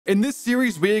In this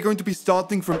series, we are going to be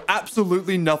starting from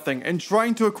absolutely nothing and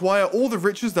trying to acquire all the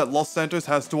riches that Los Santos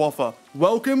has to offer.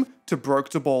 Welcome to Broke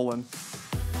to Ballin.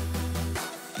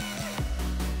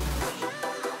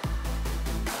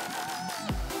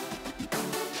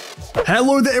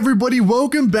 Hello there everybody,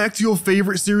 welcome back to your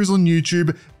favorite series on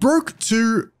YouTube,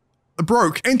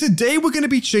 Broke. And today we're going to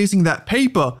be chasing that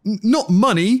paper. Not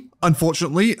money,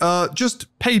 unfortunately, just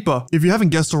paper. If you haven't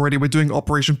guessed already, we're doing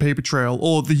Operation Paper Trail,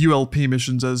 or the ULP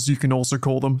missions as you can also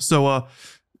call them. So,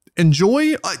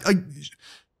 enjoy.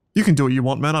 You can do what you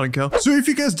want, man, I don't care. So if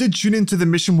you guys did tune into the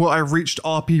mission where I reached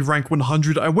RP rank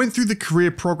 100, I went through the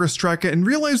career progress tracker and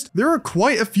realized there are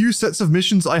quite a few sets of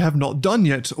missions I have not done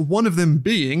yet. One of them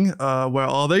being, where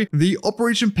are they? The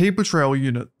Operation Paper Trail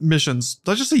unit missions.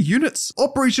 Did I just say units?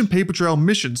 Operation Paper Trail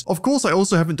missions. Of course, I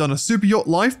also haven't done a super yacht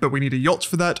life, but we need a yacht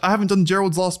for that. I haven't done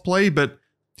Gerald's last play, but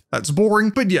that's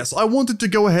boring. But yes, I wanted to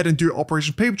go ahead and do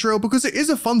Operation Paper Trail because it is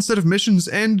a fun set of missions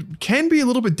and can be a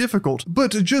little bit difficult.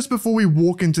 But just before we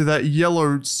walk into that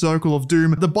yellow circle of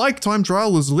doom, the bike time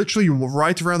trial is literally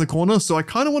right around the corner. So I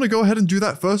kind of want to go ahead and do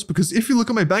that first because if you look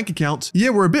at my bank account, yeah,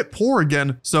 we're a bit poor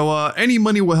again. So any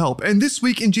money will help. And this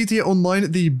week in GTA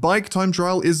Online, the bike time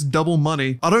trial is double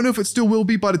money. I don't know if it still will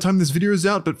be by the time this video is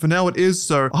out, but for now it is.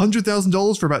 So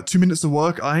 $100,000 for about 2 minutes of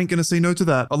work. I ain't gonna say no to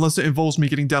that unless it involves me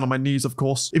getting down on my knees, of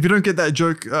course. If you don't get that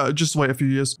joke, just wait a few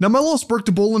years. Now, my last Broke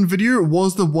to Ballin video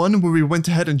was the one where we went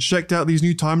ahead and checked out these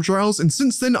new time trials, and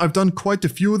since then, I've done quite a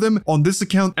few of them on this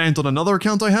account and on another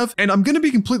account I have, and I'm gonna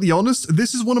be completely honest,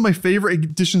 this is one of my favorite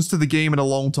additions to the game in a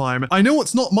long time. I know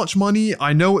it's not much money,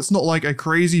 I know it's not like a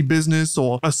crazy business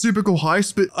or a super cool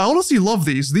heist, but I honestly love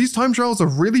these. These time trials are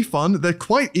really fun, they're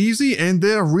quite easy, and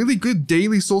they're a really good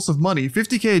daily source of money.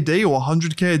 50k a day or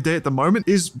 100k a day at the moment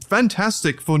is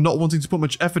fantastic for not wanting to put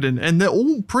much effort in, and they're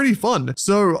all pretty fun.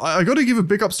 So I gotta give a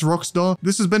big ups to Rockstar.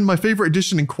 This has been my favorite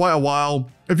edition in quite a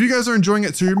while. If you guys are enjoying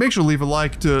it too, make sure to leave a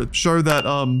like to show that,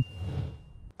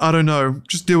 I don't know,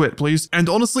 just do it, please. And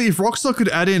honestly, if Rockstar could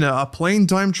add in a plane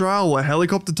time trial, a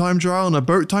helicopter time trial, and a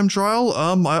boat time trial,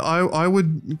 I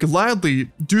would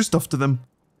gladly do stuff to them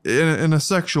in a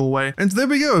sexual way. And there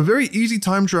we go, a very easy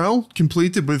time trial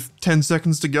completed with 10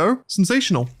 seconds to go.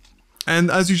 Sensational.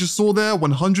 And as you just saw there,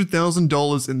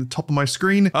 $100,000 in the top of my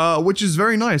screen, which is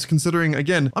very nice considering,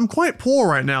 again, I'm quite poor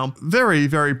right now. Very,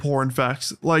 very poor, in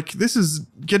fact. Like, this is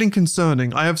getting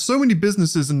concerning. I have so many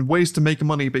businesses and ways to make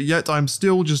money, but yet I'm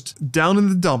still just down in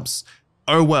the dumps.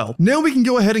 Oh well. Now we can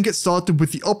go ahead and get started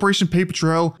with the Operation Paper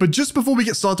Trail, but just before we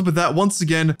get started with that, once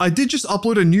again, I did just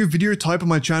upload a new video type on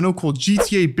my channel called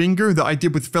GTA Bingo that I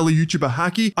did with fellow YouTuber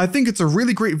Hacky. I think it's a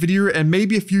really great video, and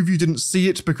maybe a few of you didn't see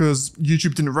it because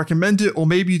YouTube didn't recommend it, or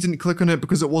maybe you didn't click on it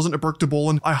because it wasn't a Broke to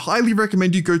Ballin. I highly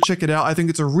recommend you go check it out. I think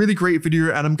it's a really great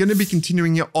video, and I'm going to be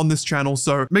continuing it on this channel,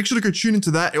 so make sure to go tune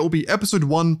into that. It will be episode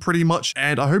 1 pretty much,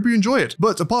 and I hope you enjoy it.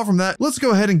 But apart from that, let's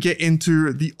go ahead and get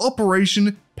into the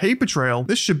Operation Paper Trail.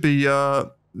 This should be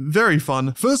very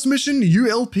fun. First mission,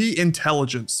 ULP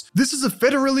Intelligence. This is a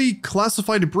federally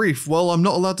classified brief. Well, I'm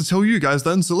not allowed to tell you guys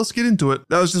then, so let's get into it.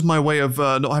 That was just my way of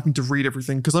not having to read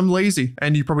everything because I'm lazy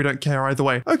and you probably don't care either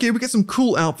way. Okay, we get some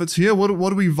cool outfits here. What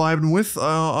are we vibing with?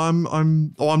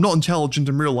 I'm not intelligent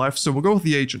in real life, so we'll go with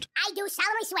the agent. I do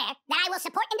solemnly swear that I will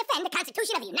support and defend the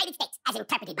Constitution of the United States as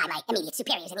interpreted by my immediate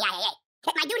superiors in the IAA.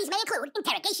 My duties may include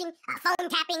interrogation, phone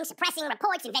tapping, suppressing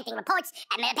reports, inventing reports,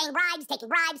 paying bribes, taking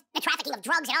bribes, the trafficking of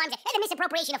drugs and arms, and the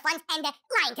misappropriation of funds, and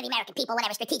lying to the American people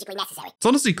whenever strategically necessary. It's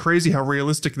honestly crazy how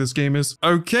realistic this game is.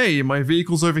 Okay, my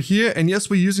vehicle's over here, and yes,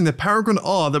 we're using the Paragon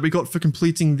R that we got for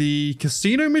completing the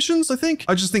casino missions, I think.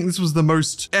 I just think this was the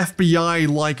most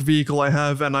FBI-like vehicle I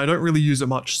have, and I don't really use it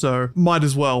much, so might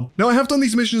as well. Now, I have done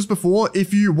these missions before.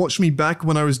 If you watched me back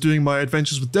when I was doing my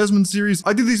Adventures with Desmond series,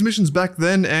 I did these missions back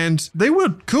then, and they were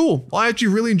cool. I actually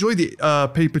really enjoyed the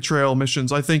Paper Trail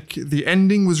missions. I think the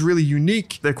ending was really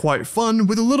unique. They're quite fun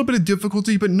with a little bit of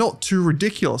difficulty, but not too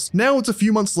ridiculous. Now it's a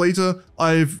few months later.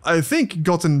 I think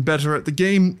gotten better at the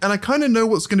game, and I kind of know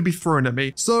what's going to be thrown at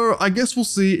me. So I guess we'll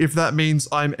see if that means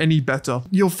I'm any better.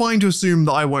 You're fine to assume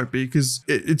that I won't be, because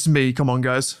it's me. Come on,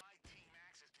 guys.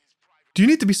 Do you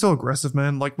need to be so aggressive,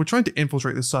 man? Like, we're trying to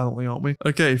infiltrate this silently, aren't we?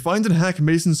 Okay, find and hack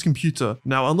Mason's computer.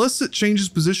 Now, unless it changes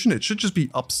position, it should just be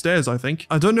upstairs, I think.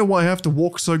 I don't know why I have to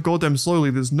walk so goddamn slowly.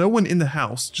 There's no one in the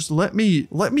house. Just let me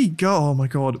go. Oh my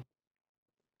god.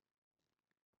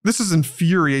 This is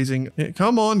infuriating. Yeah,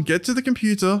 come on, get to the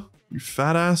computer, you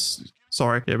fat ass.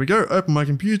 Sorry. Here we go. Open my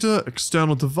computer,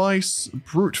 external device,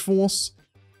 brute force,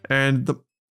 and the...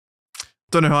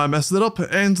 Don't know how I messed it up.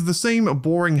 And the same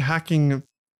boring hacking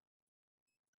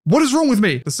What is wrong with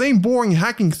me? The same boring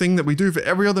hacking thing that we do for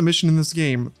every other mission in this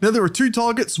game. Now there are 2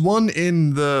 targets, one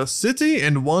in the city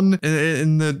and one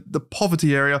in the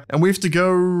poverty area, and we have to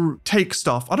go take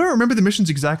stuff. I don't remember the missions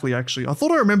exactly, actually. I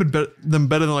thought I remembered them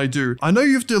better than I do. I know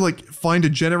you have to like find a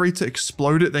generator,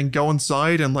 explode it, then go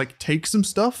inside and like take some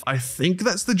stuff. I think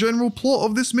that's the general plot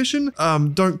of this mission.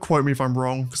 Don't quote me if I'm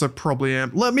wrong, because I probably am.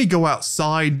 Let me go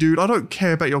outside, dude. I don't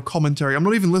care about your commentary. I'm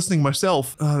not even listening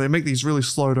myself. They make these really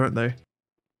slow, don't they?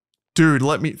 Dude,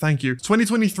 thank you.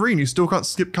 2023 and you still can't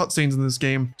skip cutscenes in this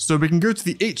game. So we can go to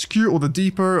the HQ or the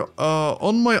depot.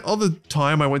 On my other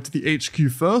time, I went to the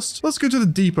HQ first. Let's go to the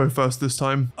depot first this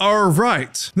time. All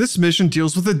right, this mission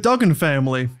deals with the Duggan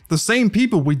family. The same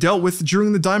people we dealt with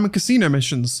during the Diamond Casino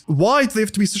missions. Why do they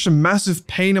have to be such a massive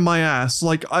pain in my ass?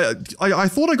 Like, I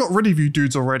thought I got rid of you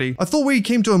dudes already. I thought we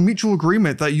came to a mutual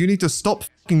agreement that you need to stop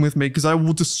fucking with me because I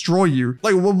will destroy you.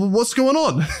 Like, what's going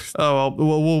on? Oh,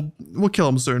 well, we'll kill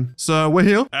them soon. So we're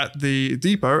here at the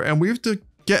depot and we have to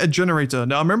get a generator.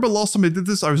 Now, I remember last time I did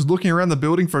this, I was looking around the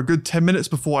building for a good 10 minutes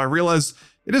before I realized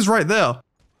it is right there.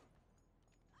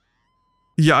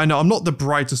 Yeah, I know, I'm not the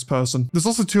brightest person. There's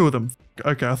also 2 of them.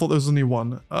 Okay, I thought there was only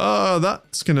 1.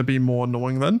 That's gonna be more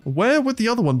annoying then. Where would the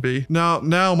other one be? Now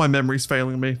my memory's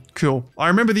failing me. Cool. I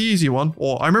remember the easy one,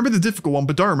 or I remember the difficult one,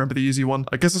 but don't remember the easy one.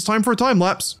 I guess it's time for a time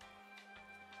lapse.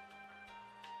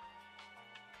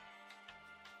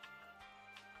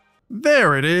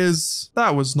 There it is.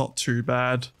 That was not too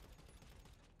bad.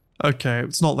 Okay,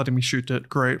 it's not letting me shoot it.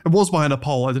 Great. It was behind a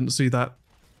pole, I didn't see that.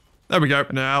 There we go.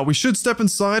 Now, we should step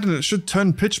inside and it should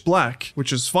turn pitch black,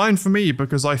 which is fine for me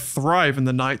because I thrive in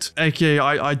the night. AKA,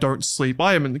 I don't sleep.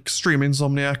 I am an extreme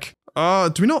insomniac.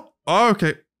 Do we not? Oh,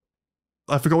 okay.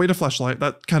 I forgot we had a flashlight.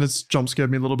 That kind of jump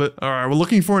scared me a little bit. All right, we're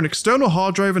looking for an external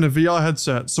hard drive and a VR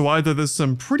headset. So either there's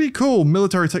some pretty cool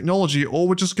military technology or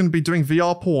we're just going to be doing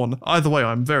VR porn. Either way,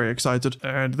 I'm very excited.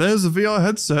 And there's a VR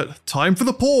headset. Time for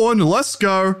the porn. Let's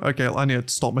go. Okay, I need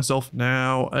to stop myself.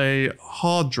 Now, a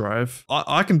hard drive.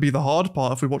 I can be the hard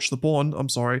part if we watch the porn. I'm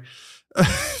sorry.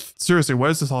 Seriously,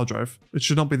 where's this hard drive? It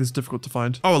should not be this difficult to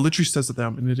find. Oh, it literally says it there.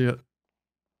 I'm an idiot.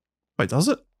 Wait, does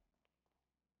it?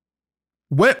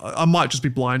 Where? I might just be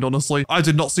blind, honestly. I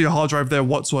did not see a hard drive there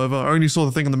whatsoever. I only saw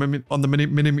the thing on the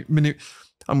mini.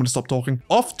 I'm gonna stop talking.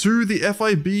 Off to the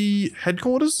FIB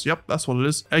headquarters. Yep, that's what it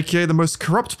is. AKA the most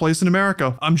corrupt place in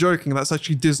America. I'm joking, that's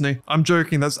actually Disney. I'm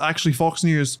joking, that's actually Fox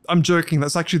News. I'm joking,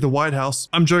 that's actually the White House.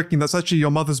 I'm joking, that's actually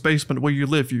your mother's basement where you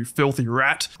live, you filthy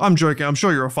rat. I'm joking, I'm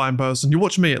sure you're a fine person. You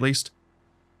watch me at least.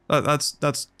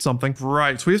 That's something.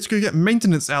 Right, we have to go get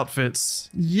maintenance outfits.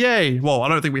 Yay! Well, I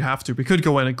don't think we have to. We could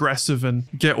go in aggressive and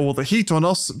get all the heat on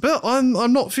us, but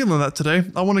I'm not feeling that today.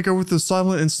 I want to go with the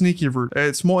silent and sneaky route.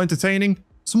 It's more entertaining.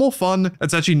 It's more fun.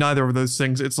 It's actually neither of those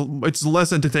things. It's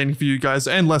less entertaining for you guys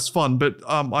and less fun, but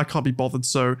I can't be bothered,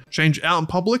 so change out in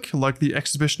public like the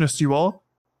exhibitionist you are.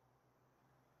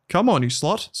 Come on, you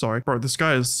slut. Sorry. Bro, this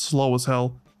guy is slow as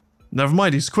hell. Never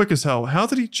mind, he's quick as hell. How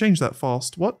did he change that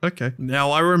fast? What? Okay.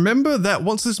 Now, I remember that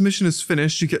once this mission is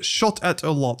finished, you get shot at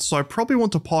a lot, so I probably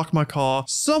want to park my car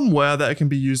somewhere that it can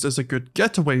be used as a good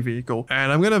getaway vehicle. And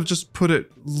I'm gonna just put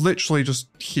it literally just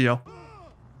here.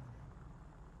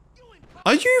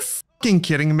 Are you fucking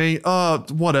kidding me?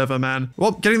 Whatever, man.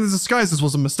 Well, getting the disguises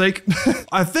was a mistake.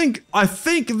 I think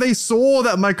they saw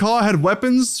that my car had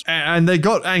weapons and they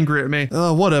got angry at me.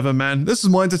 Whatever, man. This is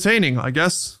more entertaining, I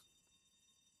guess.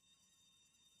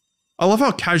 I love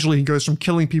how casually he goes from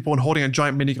killing people and holding a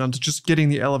giant minigun to just getting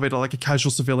the elevator like a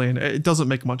casual civilian. It doesn't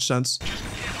make much sense.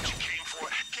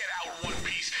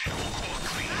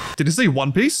 Did he say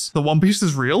One Piece? The One Piece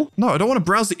is real? No, I don't want to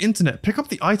browse the internet. Pick up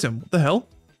the item. What the hell?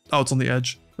 Oh, it's on the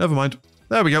edge. Never mind.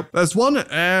 There we go. There's one,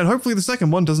 and hopefully the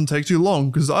second one doesn't take too long,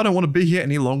 because I don't want to be here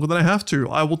any longer than I have to.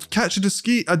 I will catch a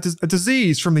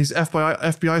disease from these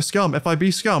FBI scum,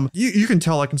 FIB scum. You can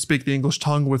tell I can speak the English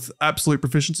tongue with absolute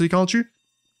proficiency, can't you?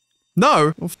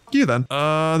 No? Well, f you then.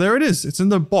 There it is. It's in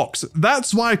the box.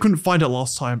 That's why I couldn't find it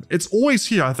last time. It's always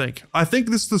here, I think. I think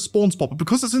this is the spawn spot, but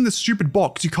because it's in this stupid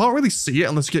box, you can't really see it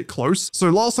unless you get close. So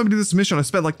last time I did this mission, I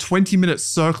spent like 20 minutes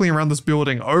circling around this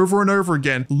building over and over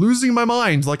again, losing my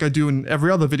mind like I do in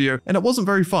every other video, and it wasn't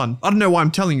very fun. I don't know why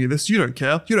I'm telling you this. You don't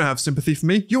care. You don't have sympathy for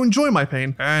me. You enjoy my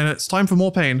pain, and it's time for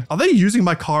more pain. Are they using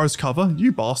my car as cover?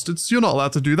 You bastards. You're not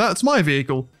allowed to do that. It's my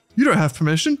vehicle. You don't have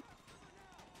permission.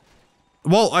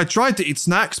 Well, I tried to eat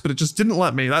snacks, but it just didn't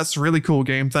let me. That's really cool,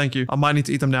 game. Thank you. I might need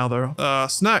to eat them now, though.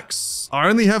 Snacks. I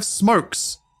only have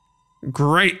smokes.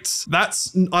 Great.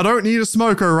 I don't need a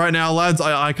smoker right now, lads.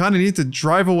 I kind of need to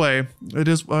drive away. It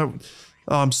is,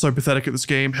 Oh, I'm so pathetic at this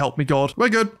game. Help me, God. We're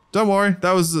good. Don't worry.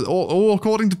 That was all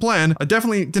according to plan. I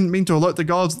definitely didn't mean to alert the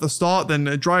guards at the start, then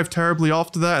drive terribly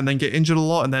after that, and then get injured a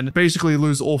lot, and then basically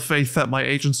lose all faith that my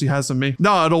agency has in me.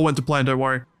 No, it all went to plan. Don't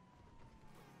worry.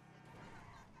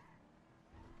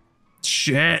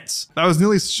 Shit. That was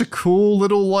nearly such a cool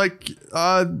little, like,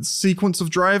 sequence of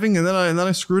driving, and then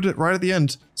I screwed it right at the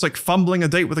end. It's like fumbling a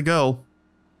date with a girl.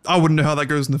 I wouldn't know how that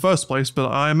goes in the first place, but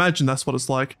I imagine that's what it's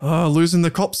like. Losing the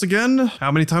cops again?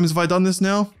 How many times have I done this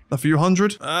now? A few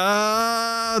hundred?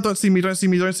 Don't see me, don't see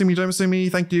me, don't see me, don't see me.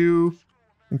 Thank you.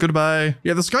 And goodbye.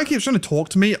 Yeah, this guy keeps trying to talk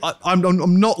to me.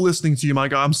 I'm not listening to you, my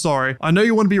guy. I'm sorry. I know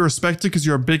you want to be respected because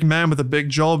you're a big man with a big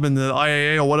job in the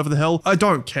IAA or whatever the hell. I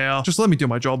don't care. Just let me do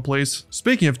my job, please.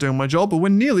 Speaking of doing my job, we're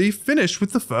nearly finished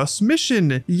with the first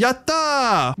mission.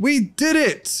 Yatta! We did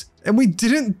it! And we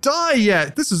didn't die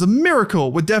yet. This is a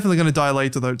miracle. We're definitely going to die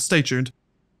later, though. Stay tuned.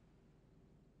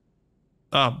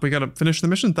 We gotta finish the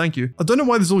mission? Thank you. I don't know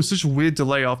why there's always such a weird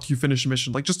delay after you finish a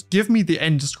mission. Like, just give me the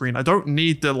end screen. I don't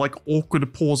need the, like,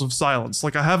 awkward pause of silence.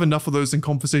 Like, I have enough of those in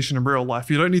conversation in real life.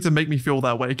 You don't need to make me feel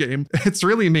that way, game. It's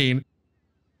really mean.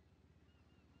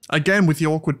 Again, with the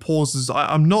awkward pauses,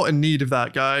 I'm not in need of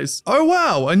that, guys. Oh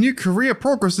wow, a new career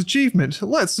progress achievement.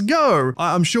 Let's go.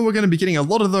 I'm sure we're going to be getting a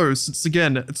lot of those since,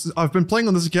 again, I've been playing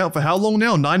on this account for how long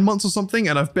now? 9 months or something,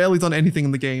 and I've barely done anything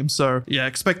in the game. So yeah,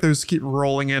 expect those to keep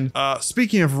rolling in.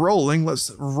 Speaking of rolling,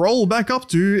 let's roll back up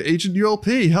to Agent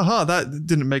ULP. Haha, that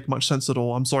didn't make much sense at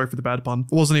all. I'm sorry for the bad pun.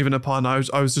 It wasn't even a pun. I'm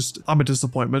a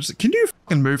disappointment. Can you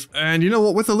fucking move? And you know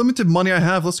what? With the limited money I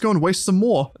have, let's go and waste some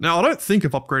more. Now, I don't think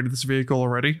I've upgraded this vehicle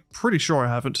already. Pretty sure I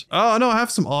haven't. Oh, no, I have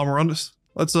some armor on it.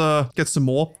 Let's get some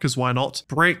more, because why not?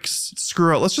 Brakes,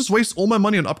 screw it. Let's just waste all my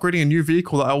money on upgrading a new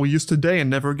vehicle that I will use today and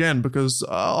never again, because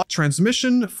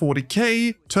transmission,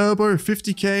 40k, turbo,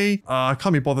 50k. I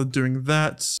can't be bothered doing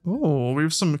that. Oh, we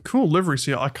have some cool liveries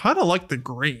here. I kind of like the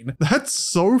green. That's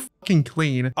so fucking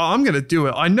clean. I'm gonna do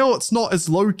it. I know it's not as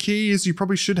low key as you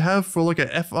probably should have for like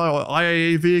a FI or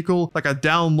IAA vehicle, like a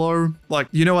down low, like,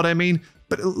 you know what I mean?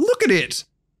 But look at it.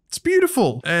 It's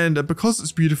beautiful. And because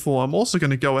it's beautiful, I'm also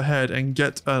going to go ahead and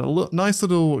get a nice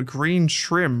little green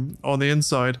trim on the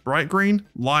inside. Bright green?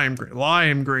 Lime green.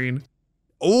 Lime green.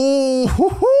 Oh,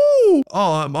 hoo-hoo!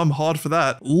 Oh, I'm hard for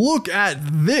that. Look at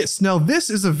this. Now, this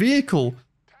is a vehicle.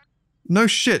 No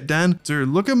shit, Dan. Dude,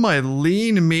 look at my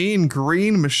lean, mean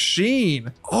green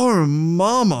machine. Oh,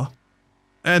 mama.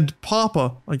 And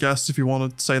Papa, I guess, if you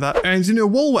want to say that. And, you know,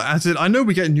 while we're at it, I know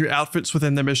we get new outfits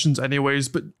within the missions anyways,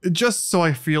 but just so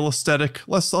I feel aesthetic,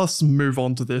 let's move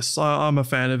on to this. I'm a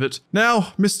fan of it.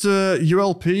 Now, Mr.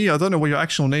 ULP, I don't know what your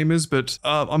actual name is, but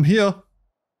I'm here.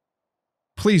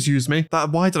 Please use me.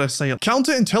 Why did I say it?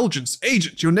 Counterintelligence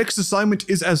agent, your next assignment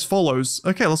is as follows.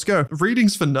 Okay, let's go.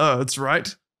 Readings for nerds,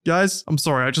 right? Guys, I'm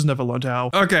sorry, I just never learned how.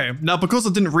 Okay, now because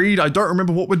I didn't read, I don't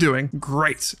remember what we're doing.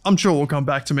 Great. I'm sure it'll come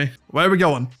back to me. Where are we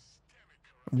going?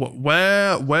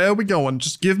 Where are we going?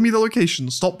 Just give me the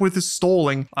location. Stop with this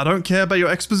stalling. I don't care about your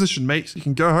exposition, mate. You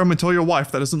can go home and tell your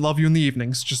wife that doesn't love you in the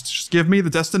evenings. Just give me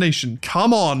the destination.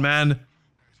 Come on, man.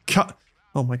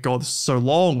 Oh my god, this is so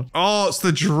long. Oh, it's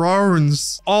the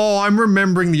drones. Oh, I'm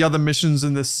remembering the other missions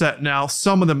in this set now.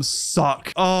 Some of them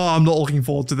suck. Oh, I'm not looking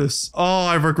forward to this. Oh,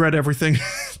 I regret everything.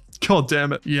 God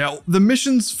damn it. Yeah, the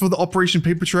missions for the Operation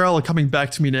Paper Trail are coming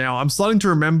back to me now. I'm starting to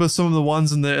remember some of the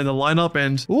ones in the lineup,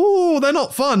 and ooh, they're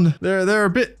not fun. They're a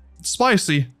bit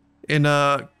spicy in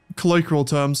colloquial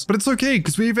terms, but it's okay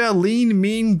because we have our lean,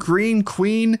 mean, green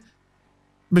queen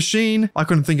machine. I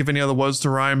couldn't think of any other words to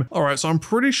rhyme. All right, so I'm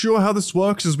pretty sure how this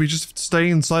works is we just have to stay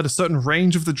inside a certain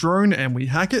range of the drone and we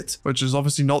hack it, which is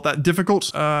obviously not that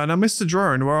difficult. Now, Mr.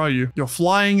 Drone, where are you? You're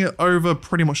flying over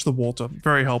pretty much the water.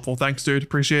 Very helpful. Thanks, dude.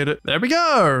 Appreciate it. There we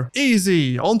go.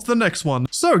 Easy. On to the next one.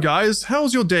 So, guys,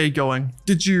 how's your day going?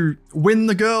 Did you win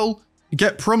the girl?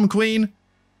 Get prom queen?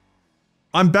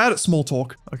 I'm bad at small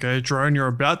talk. Okay, drone, you're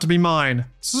about to be mine.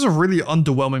 This is a really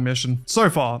underwhelming mission. So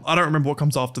far, I don't remember what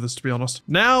comes after this, to be honest.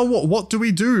 Now, what do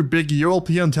we do, big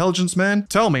ULP intelligence man?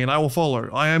 Tell me and I will follow.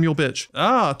 I am your bitch.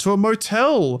 Ah, to a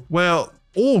motel where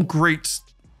all great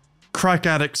crack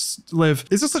addicts live.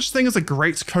 Is there such thing as a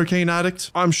great cocaine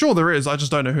addict? I'm sure there is, I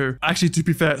just don't know who. Actually, to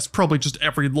be fair, it's probably just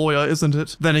every lawyer, isn't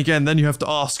it? Then again, then you have to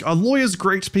ask, are lawyers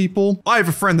great people? I have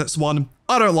a friend that's one.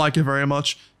 I don't like it very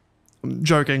much. I'm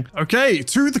joking. Okay,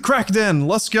 to the crack den.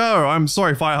 Let's go. I'm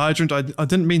sorry, fire hydrant. I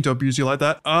didn't mean to abuse you like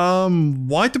that.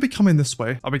 Why did we come in this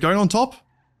way? Are we going on top?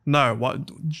 No, what?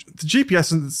 The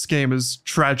GPS in this game is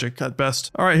tragic at best.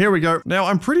 All right, here we go. Now,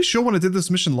 I'm pretty sure when I did this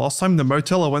mission last time, the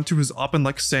motel I went to was up in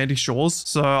like Sandy Shores.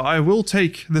 So I will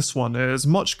take this one. It is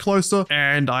much closer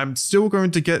and I'm still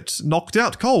going to get knocked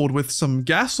out cold with some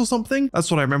gas or something. That's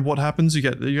what I remember what happens. You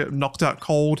get knocked out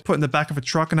cold, put in the back of a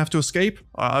truck and have to escape.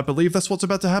 I believe that's what's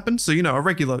about to happen. So, you know, a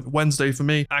regular Wednesday for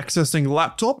me. Accessing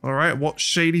laptop. All right, what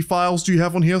shady files do you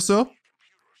have on here, sir?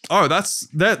 Oh,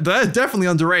 they're definitely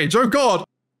underage. Oh God.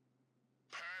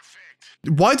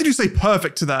 Why did you say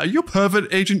perfect to that? Are you a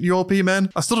pervert, Agent ULP,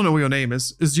 man? I still don't know what your name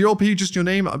is. Is ULP just your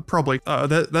name? Probably.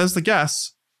 There's the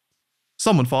gas.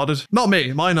 Someone farted. Not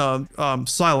me. Mine are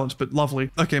silent but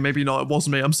lovely. Okay, maybe not. It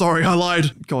wasn't me. I'm sorry. I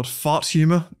lied. God, fart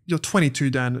humor. You're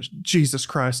 22, Dan. Jesus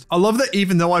Christ. I love that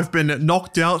even though I've been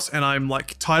knocked out and I'm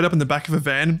like tied up in the back of a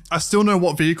van, I still know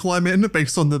what vehicle I'm in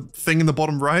based on the thing in the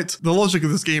bottom right. The logic of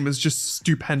this game is just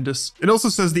stupendous. It also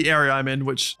says the area I'm in,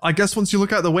 which I guess once you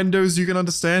look out the windows, you can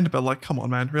understand, but like, come on,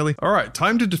 man, really? All right,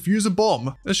 time to defuse a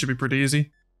bomb. This should be pretty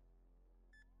easy.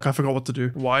 I forgot what to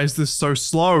do. Why is this so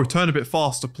slow? Turn a bit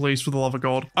faster, please, for the love of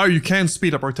God. Oh, you can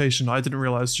speed up rotation. I didn't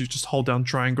realize you just hold down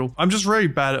triangle. I'm just very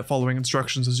bad at following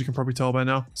instructions, as you can probably tell by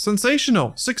now.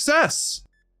 Sensational. Success.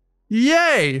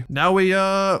 Yay. Now we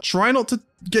try not to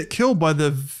get killed by the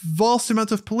vast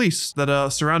amount of police that are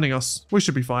surrounding us. We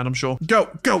should be fine, I'm sure. Go,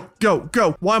 go, go,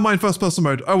 go. Why am I in first person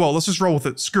mode? Oh well, let's just roll with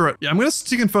it. Screw it. Yeah, I'm gonna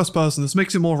stick in first person. This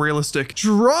makes it more realistic.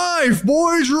 Drive,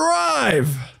 boy,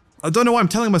 drive. I don't know why I'm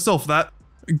telling myself that.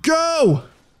 Go!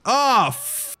 Ah,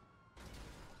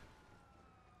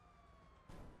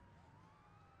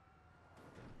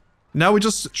 Now we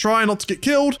just try not to get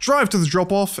killed, drive to the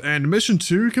drop-off, and mission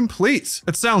 2 complete.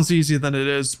 It sounds easier than it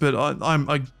is, but I'm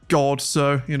a god,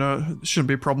 so, you know, it shouldn't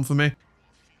be a problem for me.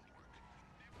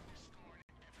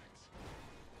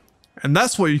 And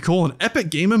that's what you call an epic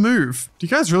gamer move. Do you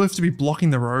guys really have to be blocking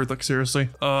the road? Like, seriously?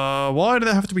 Why do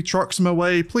there have to be trucks in my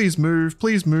way? Please move,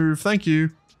 thank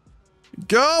you.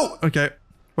 Go! Okay,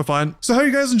 we're fine. So how are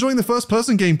you guys enjoying the first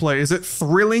person gameplay? Is it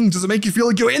thrilling? Does it make you feel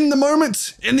like you're in the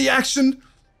moment? In the action?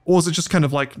 Or is it just kind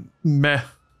of like meh?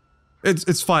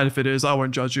 It's fine if it is, I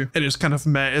won't judge you. It is kind of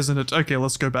meh, isn't it? Okay,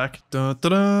 let's go back. Da, da,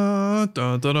 da,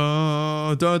 da,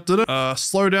 da, da, da, da.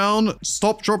 Slow down,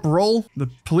 stop, drop, roll. The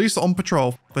police are on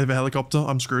patrol. They have a helicopter,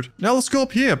 I'm screwed. Now let's go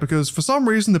up here because for some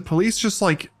reason the police just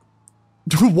like,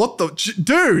 what the,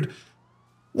 dude?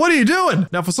 What are you doing?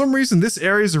 Now, for some reason, this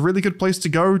area is a really good place to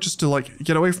go just to like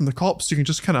get away from the cops. You can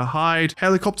just kind of hide.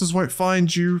 Helicopters won't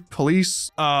find you. Police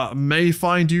may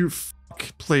find you.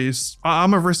 Fuck, please.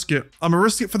 I'm a risk it. I'm a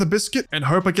risk it for the biscuit and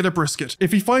hope I get a brisket.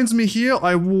 If he finds me here,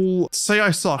 I will say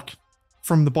I suck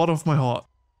from the bottom of my heart.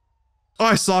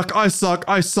 I suck. I suck.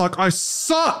 I suck. I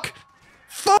suck.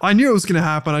 Fuck. I knew it was gonna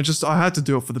happen. I had to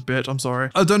do it for the bit. I'm sorry.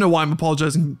 I don't know why I'm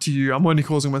apologizing to you. I'm only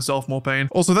causing myself more pain.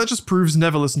 Also, that just proves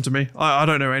never listen to me. I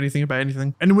don't know anything about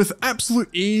anything. And with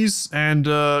absolute ease and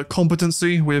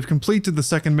competency, we have completed the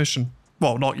second mission.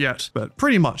 Well, not yet, but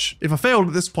pretty much. If I failed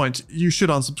at this point, you should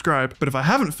unsubscribe. But if I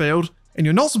haven't failed and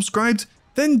you're not subscribed,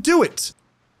 then do it.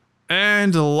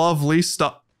 And lovely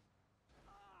stuff.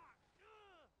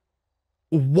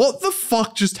 What the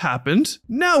fuck just happened?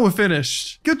 Now we're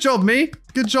finished. Good job, me.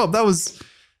 Good job. That was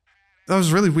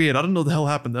really weird. I don't know what the hell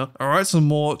happened there. All right, some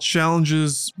more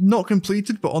challenges not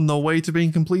completed, but on their way to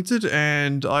being completed.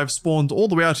 And I've spawned all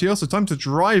the way out here, so time to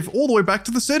drive all the way back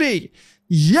to the city.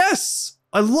 Yes!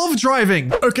 I love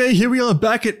driving. Okay, here we are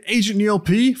back at Agent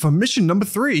ULP for mission number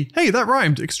 3. Hey, that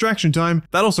rhymed. Extraction time.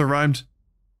 That also rhymed.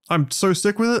 I'm so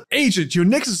sick with it. Agent, your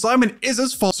next assignment is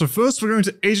as follows. So first we're going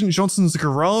to Agent Johnson's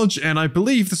garage, and I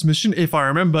believe this mission, if I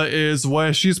remember, is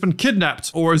where she's been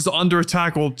kidnapped or is under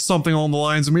attack or something along the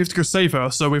lines, and we have to go save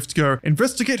her. So we have to go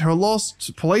investigate her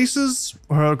lost places,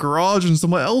 her garage, and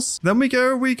somewhere else. Then we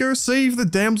go save the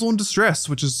damsel in distress,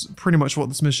 which is pretty much what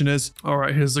this mission is. All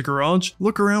right, here's the garage.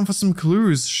 Look around for some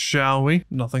clues, shall we?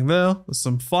 Nothing there. There's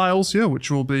some files here,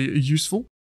 which will be useful.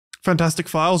 Fantastic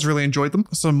files, really enjoyed them.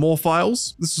 Some more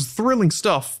files. This is thrilling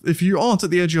stuff. If you aren't at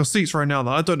the edge of your seats right now,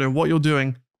 then I don't know what you're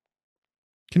doing.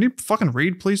 Can you fucking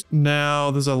read, please?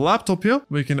 Now, there's a laptop here.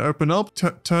 We can open up,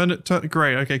 turn it,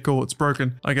 great. Okay, cool, it's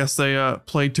broken. I guess they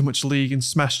played too much League and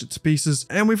smashed it to pieces.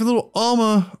 And we have a little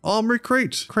armory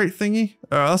crate thingy.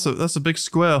 That's a big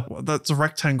square. That's a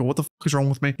rectangle. What the fuck is wrong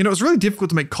with me? You know, it's really difficult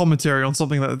to make commentary on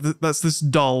something that's this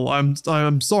dull.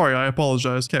 I'm sorry, I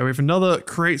apologize. Okay, we have another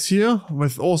crate here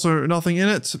with also nothing in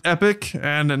it. Epic.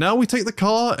 And now we take the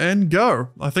car and go.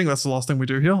 I think that's the last thing we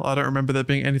do here. I don't remember there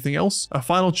being anything else. A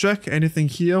final check, anything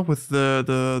here with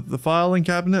the filing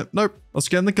cabinet? Nope. Let's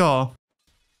get in the car.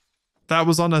 That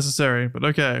was unnecessary, but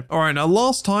okay. All right, now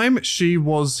last time she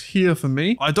was here for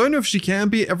me. I don't know if she can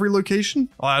be at every location.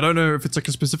 I don't know if it's like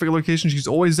a specific location she's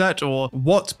always at or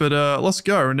what, but let's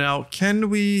go. Now, can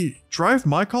we drive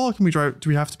my car? Can we drive? Do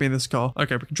we have to be in this car?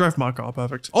 Okay, we can drive my car.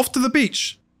 Perfect. Off to the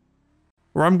beach.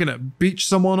 Or I'm gonna beach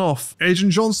someone off.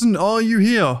 Agent Johnson, are you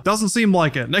here? Doesn't seem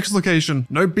like it. Next location.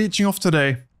 No beaching off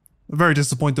today. Very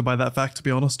disappointed by that fact, to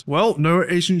be honest. Well, no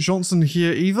Agent Johnson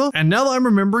here either. And now that I'm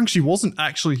remembering, she wasn't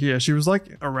actually here. She was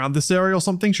like around this area or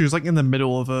something. She was like in the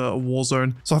middle of a war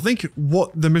zone. So I think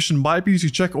what the mission might be is you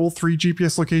check all 3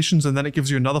 GPS locations and then it gives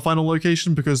you another final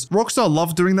location because Rockstar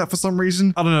love doing that for some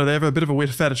reason. I don't know, they have a bit of a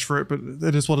weird fetish for it, but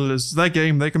it is what it is. It's their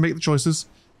game, they can make the choices.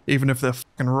 Even if they're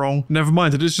fucking wrong. Never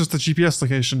mind, it is just the GPS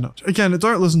location. Again,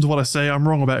 don't listen to what I say. I'm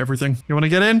wrong about everything. You want to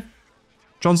get in?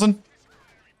 Johnson?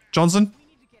 Johnson?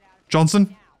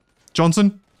 Johnson?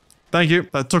 Johnson? Thank you.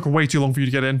 That took way too long for you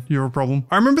to get in. You're a problem.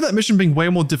 I remember that mission being way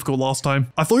more difficult last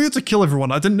time. I thought you had to kill everyone.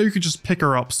 I didn't know you could just pick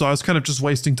her up, so I was kind of just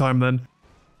wasting time then.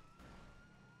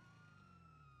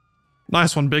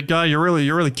 Nice one, big guy. You're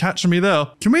really catching me there.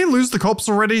 Can we lose the cops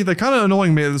already? They're kind of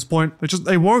annoying me at this point.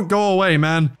 They won't go away,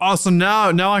 man. Awesome.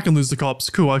 Now I can lose the cops.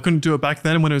 Cool. I couldn't do it back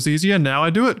then when it was easier. Now I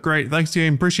do it. Great. Thanks,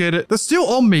 team. Appreciate it. They're still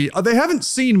on me. They haven't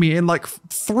seen me in like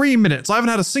 3 minutes. I haven't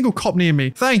had a single cop near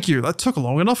me. Thank you. That took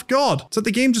long enough. God. So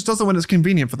the game just does it when it's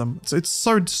convenient for them. It's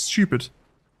so stupid.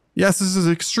 Yes, this is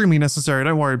extremely necessary.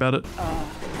 Don't worry about it.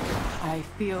 I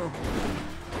feel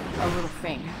a little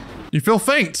faint. You feel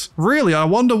faint? Really? I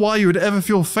wonder why you would ever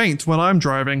feel faint when I'm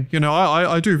driving. You know,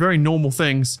 I do very normal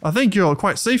things. I think you're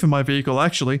quite safe in my vehicle,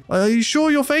 actually. Are you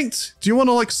sure you're faint? Do you want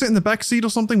to, like, sit in the back seat or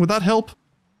something? Would that help?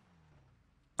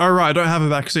 Alright, I don't have a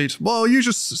back seat. Well, you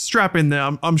just strap in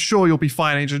there. I'm sure you'll be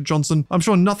fine, Agent Johnson. I'm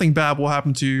sure nothing bad will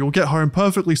happen to you. You'll get home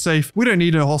perfectly safe. We don't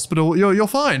need a hospital. You're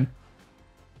fine.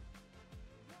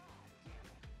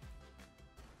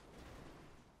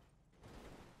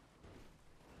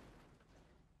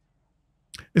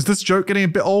 Is this joke getting a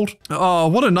bit old? Oh,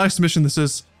 what a nice mission this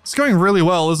is. It's going really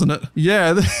well, isn't it?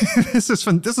 Yeah, this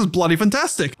is bloody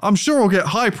fantastic. I'm sure I'll get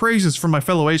high praises from my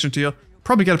fellow agent here.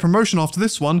 Probably get a promotion after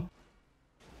this one.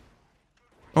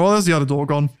 Oh, there's the other door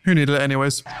gone. Who needed it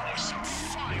anyways? That was some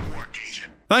fine work,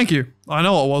 Agent. Thank you. I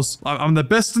know it was. I'm the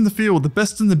best in the field, the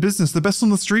best in the business, the best on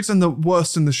the streets, and the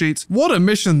worst in the sheets. What a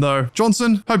mission, though.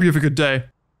 Johnson, hope you have a good day.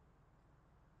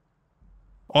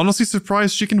 Honestly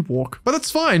surprised she can walk. But it's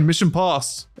fine, mission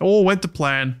passed. All went to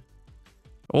plan.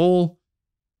 All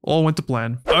went to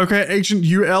plan. Okay, Agent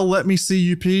UL, let me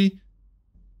see UP.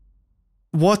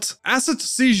 What? Asset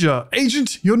seizure.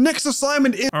 Agent, your next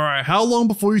assignment is— Alright, how long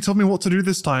before you tell me what to do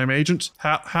this time, Agent?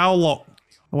 How long?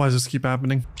 Why does this keep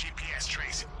happening? GPS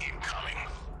trace incoming.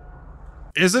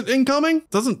 Is it incoming?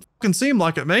 Doesn't fucking seem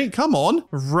like it, mate. Come on.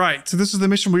 Right, so this is the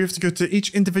mission where you have to go to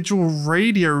each individual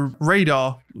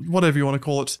radar, whatever you want to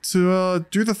call it, to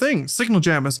do the thing. Signal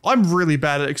jammers. I'm really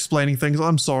bad at explaining things.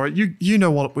 I'm sorry. You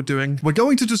know what we're doing. We're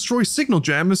going to destroy signal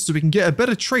jammers so we can get a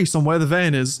better trace on where the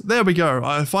van is. There we go.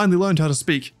 I finally learned how to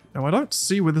speak. Now, I don't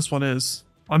see where this one is.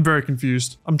 I'm very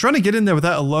confused. I'm trying to get in there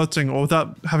without alerting or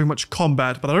without having much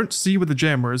combat, but I don't see where the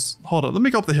jammer is. Hold on, let me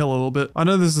go up the hill a little bit. I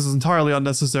know this is entirely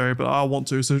unnecessary, but I want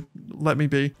to, so let me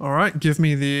be. All right, give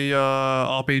me the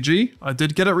RPG. I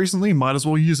did get it recently, might as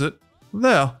well use it.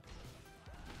 There.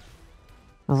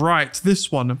 Right, this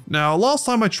one. Now, last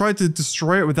time I tried to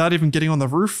destroy it without even getting on the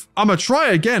roof. I'm gonna try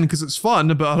again because it's fun,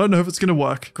 but I don't know if it's gonna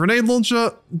work. Grenade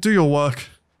launcher, do your work.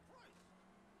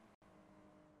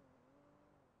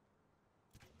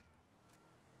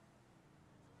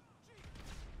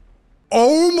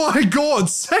 Oh my god,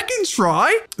 second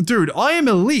try? Dude, I am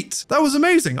elite. That was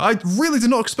amazing. I really did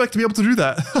not expect to be able to do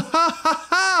that.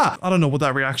 I don't know what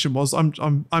that reaction was.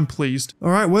 I'm pleased.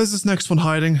 All right, where's this next one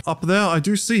hiding? Up there, I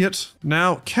do see it.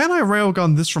 Now, can I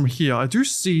railgun this from here? I do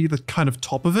see the kind of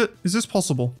top of it. Is this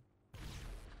possible?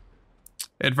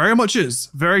 It very much is.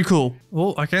 Very cool.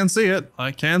 Well, I can see it.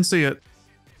 I can see it.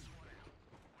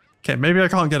 Okay, maybe I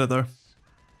can't get it though.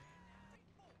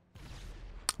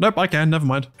 Nope, I can, never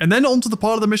mind. And then onto the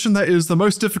part of the mission that is the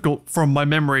most difficult from my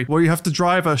memory, where you have to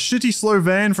drive a shitty slow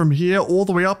van from here all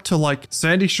the way up to like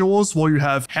Sandy Shores, while you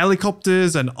have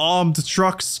helicopters and armed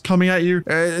trucks coming at you.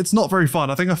 It's not very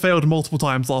fun. I think I failed multiple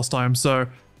times last time, so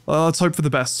let's hope for the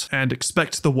best and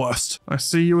expect the worst. I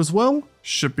see you as well.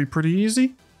 Should be pretty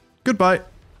easy. Goodbye.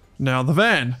 Now the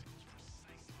van.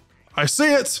 I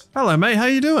see it. Hello, mate. How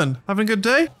you doing? Having a good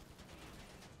day?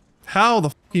 How the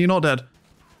f are you not dead?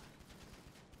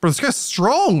 Bro, this guy's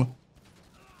strong.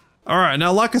 All right,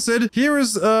 now, like I said, here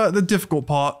is the difficult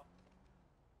part.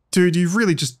 Dude, you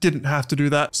really just didn't have to do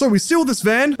that. So we steal this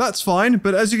van, that's fine,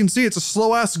 but as you can see, it's a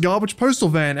slow-ass garbage postal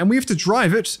van, and we have to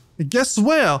drive it, guess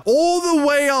where? All the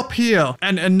way up here.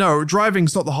 And no,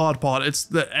 driving's not the hard part, it's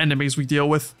the enemies we deal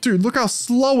with. Dude, look how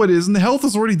slow it is, and the health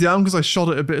is already down because I shot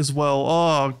it a bit as well.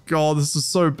 Oh god, this is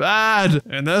so bad.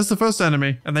 And there's the first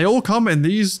enemy, and they all come in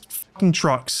these fucking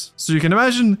trucks. So you can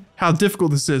imagine how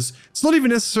difficult this is. It's not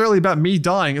even necessarily about me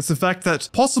dying, it's the fact that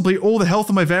possibly all the health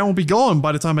in my van will be gone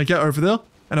by the time I get over there.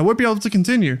 And I won't be able to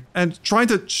continue. And trying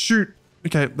to shoot...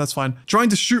 Okay, that's fine. Trying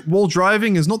to shoot while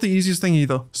driving is not the easiest thing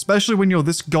either. Especially when you're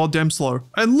this goddamn slow.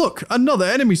 And look, another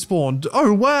enemy spawned.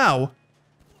 Oh, wow.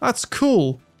 That's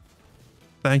cool.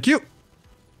 Thank you.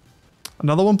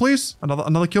 Another one, please.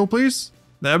 Another kill, please.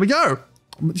 There we go.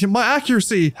 My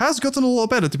accuracy has gotten a lot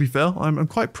better, to be fair. I'm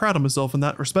quite proud of myself in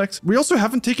that respect. We also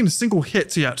haven't taken a single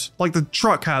hit yet. Like the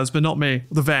truck has, but not me.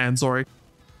 The van, sorry.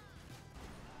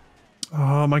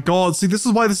 Oh my god, see, this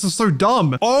is why this is so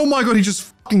dumb. Oh my god, he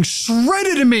just fucking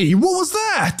shredded me. What was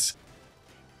that?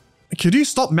 Could you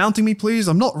stop mounting me, please?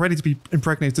 I'm not ready to be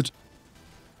impregnated.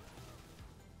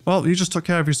 Well, you just took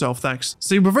care of yourself, thanks.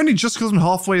 See, we've only just gotten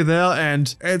halfway there,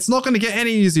 and it's not going to get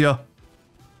any easier.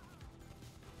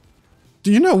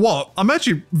 Do you know what? I'm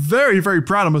actually very, very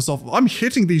proud of myself. I'm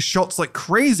hitting these shots like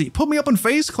crazy. Put me up on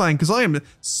FaZe Clan because I am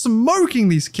smoking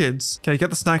these kids. Okay, get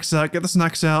the snacks out. Get the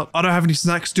snacks out. I don't have any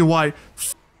snacks, do I?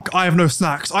 Fuck, I have no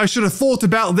snacks. I should have thought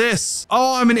about this.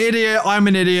 Oh, I'm an idiot. I'm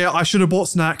an idiot. I should have bought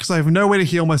snacks. I have no way to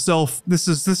heal myself. This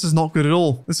is not good at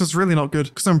all. This is really not good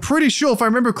because I'm pretty sure if I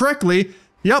remember correctly,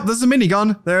 yep, there's a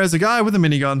minigun. There is a guy with a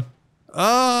minigun.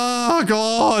 Oh,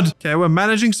 God. Okay, we're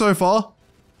managing so far.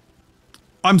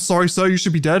 I'm sorry, sir. You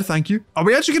should be dead. Thank you. Are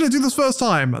we actually going to do this first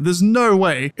time? There's no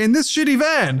way. In this shitty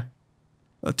van.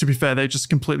 To be fair, they just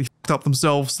completely fucked up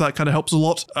themselves. So that kind of helps a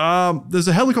lot. There's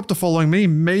a helicopter following me.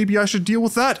 Maybe I should deal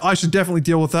with that. I should definitely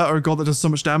deal with that. Oh god, that does so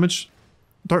much damage.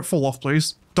 Don't fall off,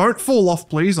 please. Don't fall off,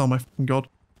 please. Oh my fucking god.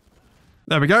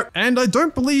 There we go. And I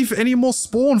don't believe any more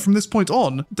spawn from this point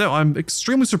on. I'm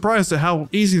extremely surprised at how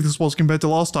easy this was compared to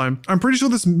last time. I'm pretty sure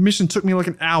this mission took me like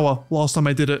an hour last time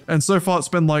I did it. And so far it's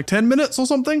been like 10 minutes or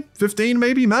something? 15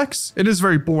 maybe max? It is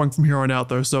very boring from here on out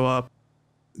though, so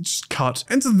just cut.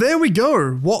 And so there we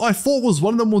go. What I thought was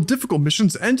one of the more difficult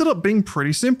missions ended up being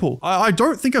pretty simple. I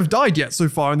don't think I've died yet so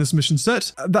far in this mission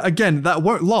set. That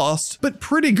won't last, but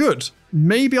pretty good.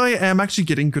 Maybe I am actually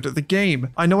getting good at the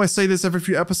game. I know I say this every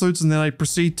few episodes and then I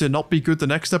proceed to not be good the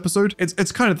next episode.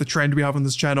 It's kind of the trend we have on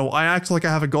this channel. I act like I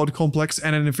have a god complex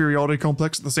and an inferiority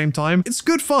complex at the same time. It's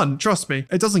good fun, trust me.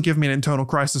 It doesn't give me an internal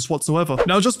crisis whatsoever.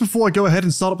 Now, just before I go ahead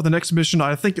and start up with the next mission,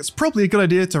 I think it's probably a good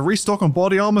idea to restock on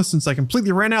body armor since I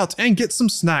completely ran out and get some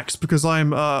snacks because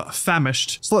I'm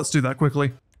famished. So let's do that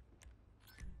quickly.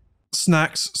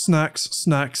 Snacks, snacks,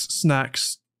 snacks,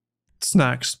 snacks,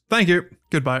 snacks. Thank you.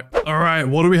 Goodbye. All right,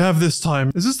 what do we have this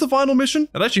time? Is this the final mission?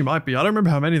 It actually might be. I don't remember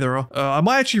how many there are. I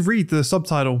might actually read the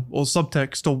subtitle or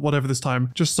subtext or whatever this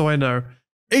time, just so I know.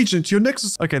 Agent, your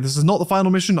next... Okay, this is not the final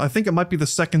mission. I think it might be the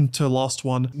second to last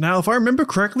one. Now, if I remember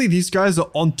correctly, these guys are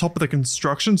on top of the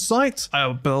construction site.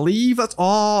 I believe that's...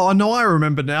 Oh, no, I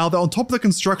remember now. They're on top of the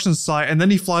construction site, and then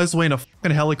he flies away in a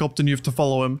fucking helicopter and you have to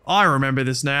follow him. I remember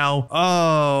this now.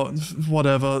 Oh,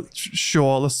 whatever.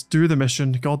 Sure, let's do the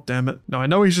mission. God damn it. Now, I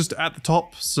know he's just at the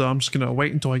top, so I'm just gonna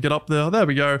wait until I get up there. There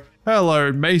we go.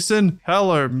 Hello, Mason.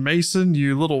 Hello, Mason,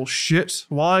 you little shit.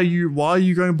 Why are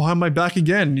you going behind my back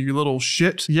again, you little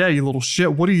shit? Yeah, you little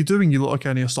shit. What are you doing, you little... Okay,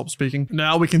 I need to stop speaking.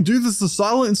 Now, we can do this the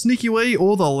silent and sneaky way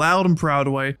or the loud and proud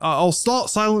way. I'll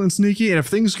start silent and sneaky, and if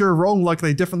things go wrong, like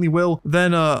they definitely will,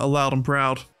 then loud and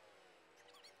proud.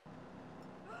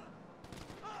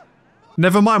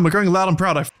 Never mind, we're going loud and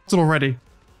proud. I f***ed it already.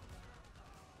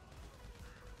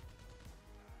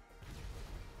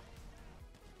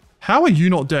 How are you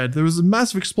not dead? There was a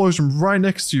massive explosion right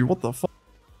next to you. What the fuck?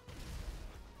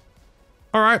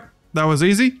 Alright, that was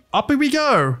easy. Up we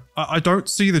go. I don't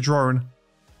see the drone.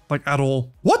 Like, at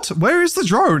all. What? Where is the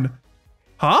drone?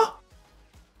 Huh?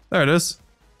 There it is.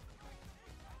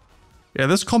 Yeah,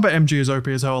 this combat MG is OP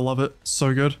as hell. I love it.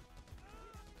 So good.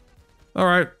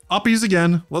 Alright, uppies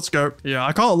again. Let's go. Yeah,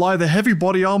 I can't lie. The heavy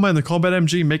body armor and the combat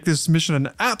MG make this mission an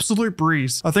absolute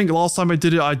breeze. I think last time I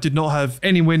did it, I did not have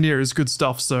anywhere near as good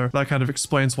stuff, so that kind of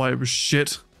explains why it was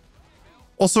shit.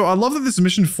 Also, I love that this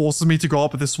mission forces me to go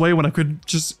up this way when I could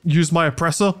just use my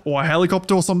oppressor or a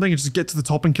helicopter or something and just get to the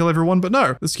top and kill everyone, but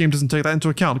no, this game doesn't take that into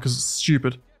account because it's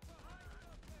stupid.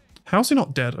 How's he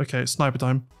not dead? Okay, sniper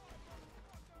time.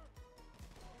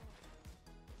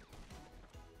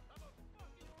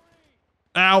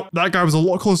 Ow, that guy was a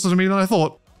lot closer to me than I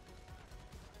thought.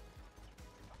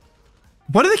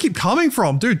 Where do they keep coming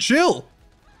from? Dude, chill.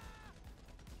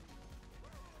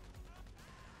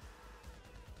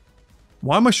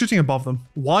 Why am I shooting above them?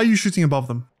 Why are you shooting above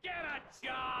them? Get a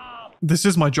job! This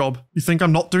is my job. You think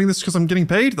I'm not doing this because I'm getting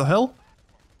paid? The hell?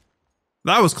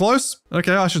 That was close.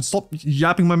 Okay, I should stop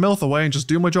yapping my mouth away and just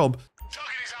do my job.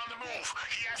 Target is on the move.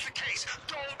 He has the case.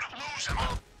 Don't lose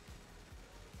him.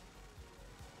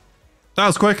 That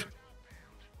was quick.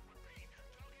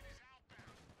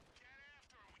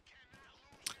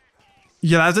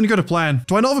 Yeah, that didn't go to plan.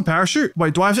 Do I not have a parachute?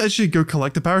 Wait, do I have to actually go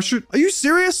collect a parachute? Are you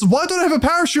serious? Why don't I have a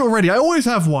parachute already? I always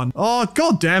have one. Oh,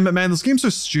 god damn it, man. This game's so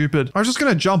stupid. I was just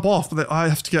gonna jump off, but I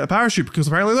have to get a parachute because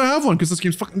apparently I don't have one because this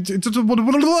game's fucking... It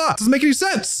doesn't make any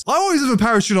sense. I always have a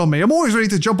parachute on me. I'm always ready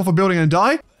to jump off a building and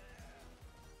die.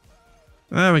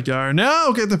 There we go.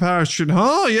 Now get the parachute.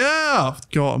 Huh? Yeah.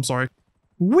 God, I'm sorry.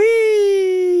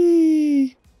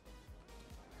 Whee!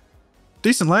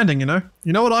 Decent landing, you know?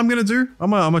 You know what I'm gonna do? I'm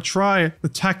gonna try the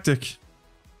tactic.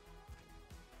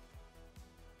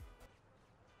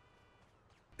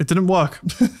 It didn't work.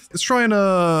 Let's try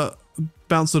and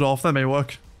bounce it off. That may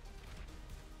work.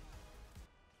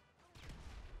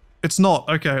 It's not.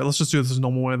 Okay, let's just do this a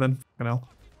normal way then. Fucking hell.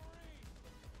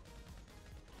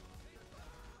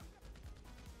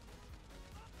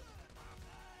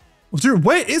 Dude,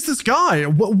 where is this guy?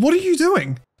 What are you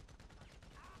doing?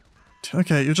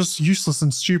 Okay, you're just useless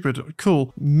and stupid.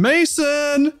 Cool.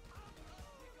 Mason!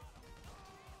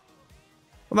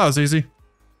 Well, that was easy.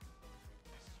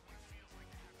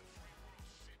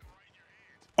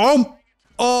 Oh,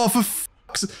 for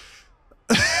fuck's...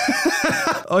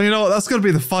 Oh, you know what? That's gonna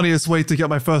be the funniest way to get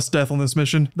my first death on this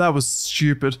mission. That was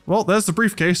stupid. Well, there's the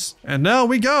briefcase. And now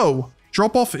we go.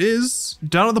 Drop-off is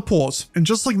down at the port. And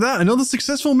just like that, another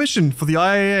successful mission for the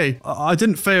IAA. I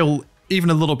didn't fail even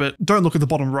a little bit. Don't look at the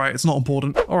bottom right, it's not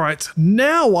important. All right,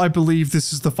 now I believe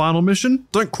this is the final mission.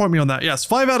 Don't quote me on that. Yes,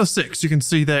 5 out of 6. You can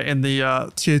see there in the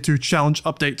tier 2 challenge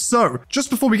update. So just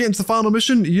before we get into the final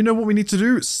mission, you know what we need to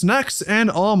do? Snacks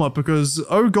and armor, because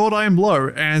oh god, I am low.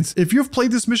 And if you've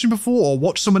played this mission before or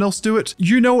watched someone else do it,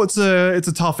 you know it's a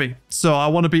toughie. So I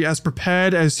want to be as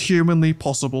prepared as humanly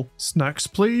possible. Snacks,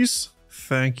 please.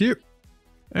 Thank you.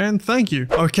 And thank you.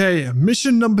 Okay,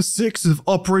 mission number 6 of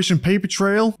Operation Paper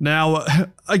Trail. Now,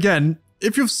 again,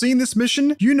 if you've seen this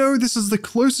mission, you know this is the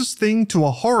closest thing to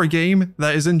a horror game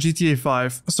that is in GTA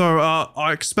 5. So,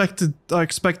 I expect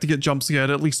to get jump scared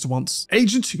at least once.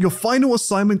 Agent, your final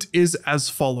assignment is as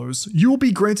follows. You will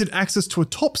be granted access to a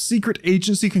top secret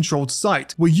agency-controlled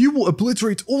site where you will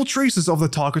obliterate all traces of the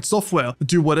target software.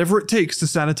 Do whatever it takes to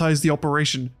sanitize the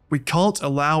operation. We can't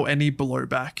allow any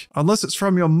blowback. Unless it's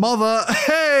from your mother.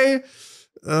 Hey!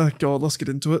 God, let's get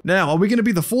into it. Now, are we going to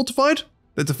be the fortified,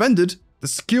 the defended, the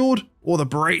skilled, or the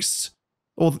braced?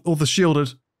 Or the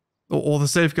shielded? Or the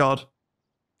safeguard?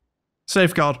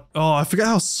 Safeguard. Oh, I forget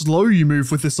how slow you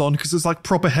move with this on because it's like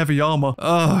proper heavy armor.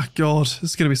 Oh, God. This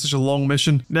is going to be such a long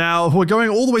mission. Now, we're going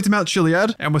all the way to Mount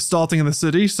Chiliad and we're starting in the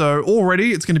city. So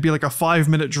already it's going to be like a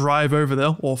 5-minute drive over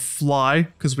there, or fly,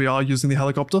 because we are using the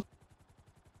helicopter.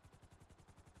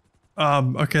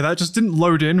 Okay, that just didn't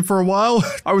load in for a while.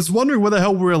 I was wondering where the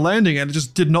hell we were landing and it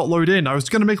just did not load in. I was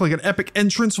gonna make like an epic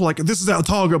entrance where like, this is our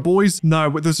target, boys. No,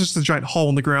 but there's just a giant hole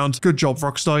in the ground. Good job,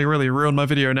 Rockstar, you really ruined my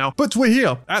video now. But we're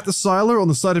here at the silo on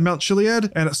the side of Mount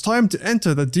Chiliad, and it's time to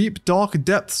enter the deep, dark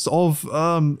depths of,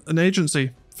 an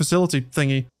agency facility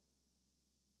thingy.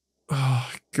 Oh,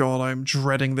 God, I'm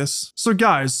dreading this. So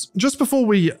guys, just before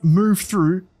we move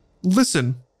through,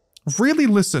 listen, really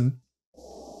listen.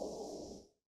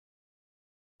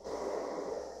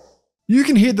 You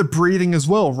can hear the breathing as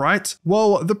well, right?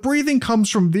 Well, the breathing comes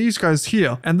from these guys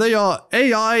here, and they are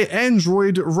AI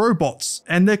android robots,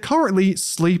 and they're currently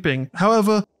sleeping.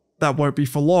 However, that won't be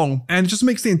for long, and it just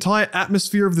makes the entire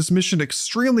atmosphere of this mission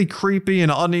extremely creepy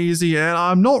and uneasy, and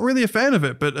I'm not really a fan of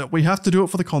it, but we have to do it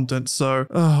for the content, so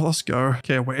let's go.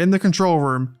 Okay, we're in the control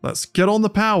room. Let's get on the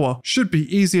power. Should be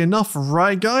easy enough,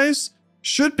 right, guys?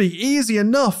 Should be easy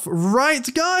enough, right,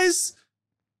 guys?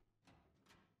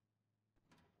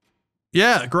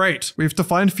 Yeah, great. We have to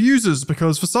find fuses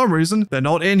because for some reason they're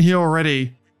not in here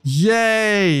already.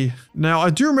 Yay! Now, I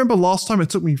do remember last time it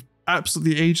took me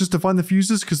absolutely ages to find the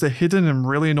fuses because they're hidden in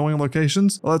really annoying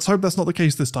locations. Well, let's hope that's not the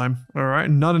case this time. All right,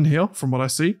 none in here from what I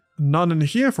see. None in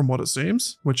here from what it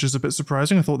seems, which is a bit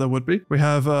surprising. I thought there would be. We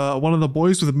have one of the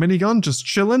boys with a minigun just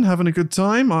chilling, having a good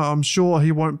time. I'm sure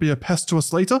he won't be a pest to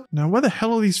us later. Now, where the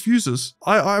hell are these fuses?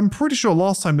 I'm pretty sure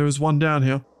last time there was one down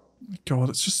here. God,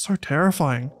 it's just so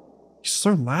terrifying. He's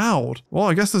so loud. Well,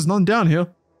 I guess there's none down here.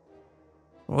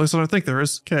 Well, at least I don't think there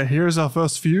is. Okay, here's our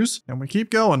first fuse, and we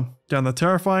keep going. Down the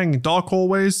terrifying dark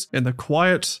hallways, in the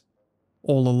quiet,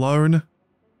 all alone.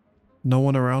 No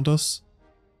one around us.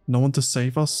 No one to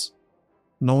save us.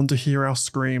 No one to hear our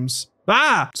screams.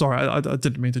 Ah! Sorry, I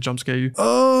didn't mean to jump scare you.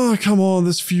 Oh, come on.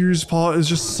 This fuse part is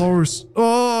just so...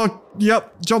 Oh,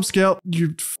 yep. Jump scare.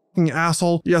 You fucking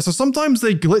asshole. Yeah, so sometimes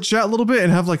they glitch out a little bit and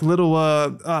have like little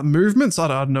movements. I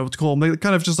don't know what to call them. They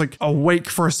kind of just like awake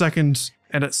for a second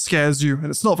and it scares you and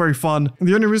it's not very fun. And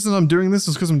the only reason I'm doing this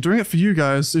is because I'm doing it for you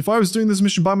guys. If I was doing this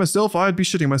mission by myself, I'd be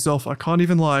shitting myself. I can't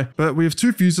even lie. But we have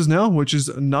 2 fuses now, which is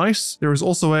nice. There is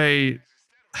also a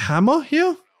hammer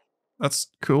here. That's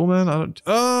cool, man.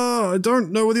 I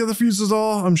don't know where the other fuses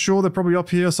are. I'm sure they're probably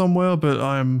up here somewhere, but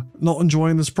I'm not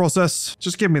enjoying this process.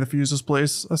 Just give me the fuses,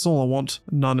 please. That's all I want.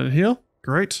 None in here.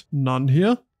 Great. None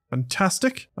here.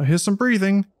 Fantastic. I hear some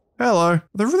breathing. Hello. Are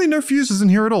there really no fuses in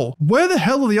here at all? Where the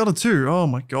hell are the other 2? Oh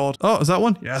my god. Oh, is that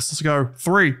one? Yes, let's go.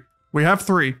 3. We have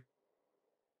 3.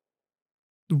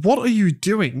 What are you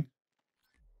doing?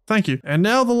 Thank you. And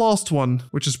now the last one,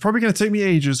 which is probably going to take me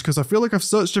ages because I feel like I've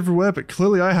searched everywhere, but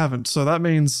clearly I haven't. So that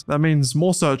means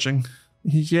more searching.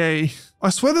 Yay.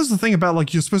 I swear there's the thing about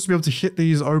like you're supposed to be able to hit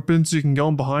these open so you can go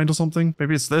on behind or something.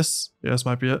 Maybe it's this. Yeah, this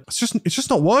might be it. It's just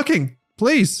not working.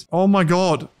 Please. Oh my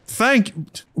god.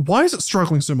 Why is it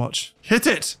struggling so much? Hit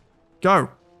it.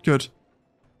 Go. Good.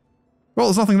 Well,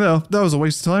 there's nothing there. That was a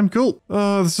waste of time. Cool.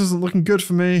 This isn't looking good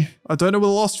for me. I don't know where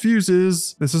the last fuse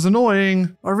is. This is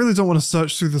annoying. I really don't want to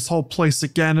search through this whole place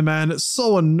again, man. It's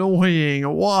so annoying.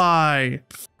 Why?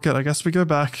 Good, I guess we go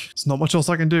back. There's not much else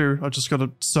I can do. I just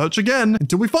gotta search again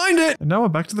until we find it. And now we're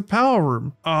back to the power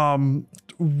room.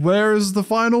 Where is the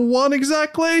final one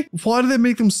exactly? Why do they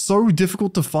make them so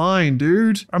difficult to find,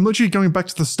 dude? I'm literally going back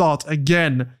to the start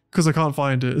again because I can't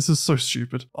find it. This is so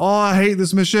stupid. Oh, I hate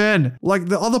this mission. Like,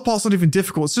 the other part's not even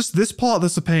difficult. It's just this part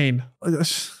that's a pain. I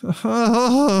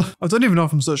don't even know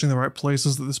if I'm searching the right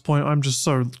places at this point. I'm just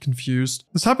so confused.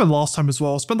 This happened last time as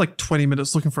well. I spent like 20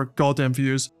 minutes looking for a goddamn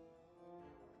fuse.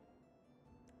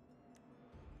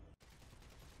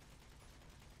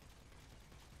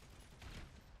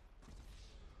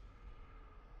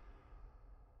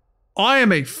 I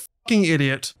am a fucking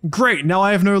idiot. Great, now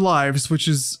I have no lives, which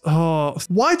is,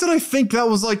 why did I think that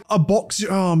was like a box?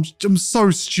 Oh, I'm so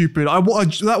stupid.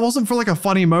 That wasn't for like a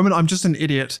funny moment. I'm just an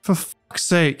idiot. For fuck's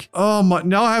sake. Oh my,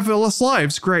 now I have less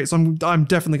lives. Great, so I'm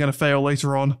definitely gonna fail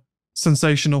later on.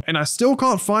 Sensational. And I still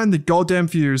can't find the goddamn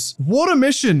fuse. What a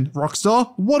mission,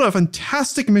 Rockstar. What a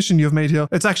fantastic mission you've made here.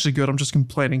 It's actually good. I'm just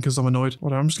complaining because I'm annoyed.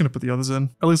 Whatever, I'm just gonna put the others in.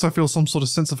 At least I feel some sort of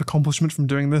sense of accomplishment from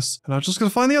doing this. And I'm just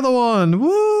gonna find the other one.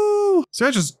 Woo! See,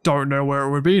 I just don't know where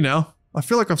it would be now. I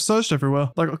feel like I've searched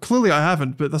everywhere. Like, clearly I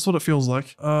haven't, but that's what it feels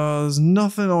like. There's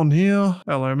nothing on here.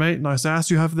 Hello, mate. Nice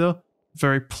ass you have there.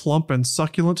 Very plump and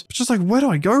succulent. It's just like, where do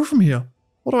I go from here?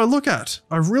 What do I look at?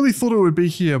 I really thought it would be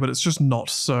here, but it's just not.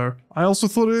 So I also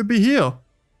thought it would be here,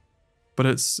 but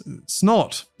it's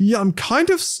not. Yeah, I'm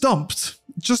kind of stumped.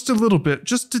 Just a little bit.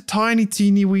 Just a tiny,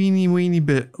 teeny, weeny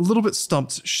bit. A little bit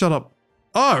stumped. Shut up.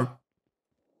 Oh.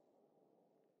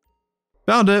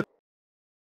 Found it.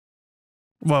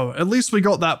 Well, at least we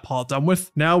got that part done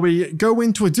with. Now we go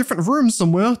into a different room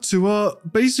somewhere to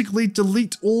basically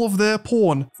delete all of their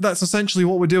porn. That's essentially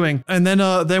what we're doing. And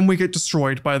then we get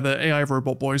destroyed by the AI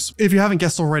robot boys. If you haven't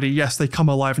guessed already, yes, they come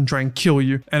alive and try and kill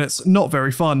you, and it's not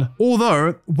very fun.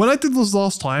 Although, when I did this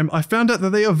last time, I found out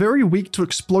that they are very weak to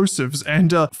explosives,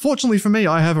 and fortunately for me,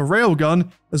 I have a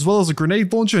railgun, as well as a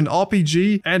grenade launcher, an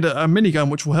RPG, and a minigun,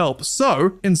 which will help.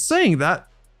 So, in saying that,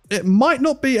 it might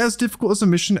not be as difficult as a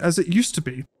mission as it used to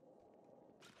be.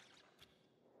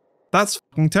 That's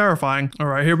fucking terrifying. All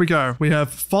right, here we go. We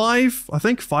have five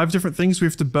different things we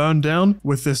have to burn down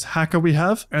with this hacker we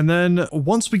have. And then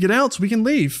once we get out, we can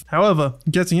leave. However,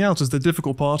 getting out is the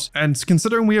difficult part. And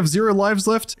considering we have 0 lives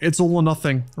left, it's all or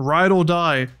nothing. Ride or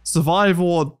die. Survive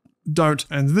or don't.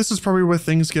 And this is probably where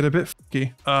things get a bit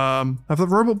fucky. Have the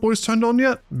robot boys turned on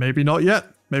yet? Maybe not yet.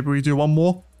 Maybe we do one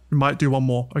more. We might do one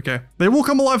more. Okay. They will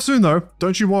come alive soon though.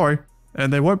 Don't you worry.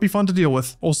 And they won't be fun to deal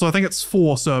with. Also, I think it's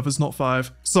 4 servers, not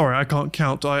 5. Sorry, I can't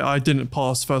count. I didn't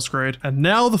pass first grade. And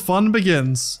now the fun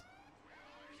begins.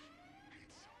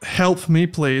 Help me,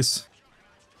 please.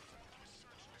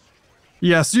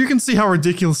 Yeah, so you can see how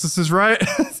ridiculous this is, right?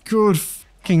 Good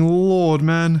fucking lord,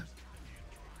 man.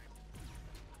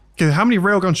 Okay, how many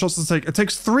railgun shots does it take? It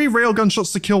takes 3 railgun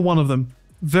shots to kill one of them.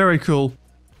 Very cool.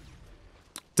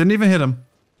 Didn't even hit him.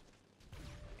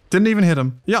 Didn't even hit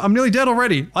him. Yeah, I'm nearly dead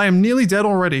already. I am nearly dead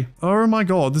already. Oh my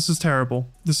god, this is terrible.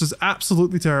 This is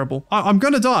absolutely terrible. I'm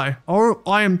gonna die. Oh,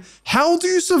 how do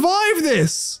you survive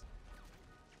this?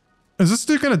 Is this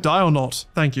dude gonna die or not?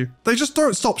 Thank you. They just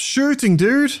don't stop shooting,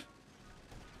 dude.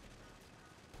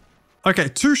 Okay,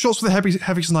 2 shots with a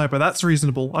heavy sniper. That's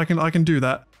reasonable. I can do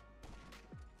that.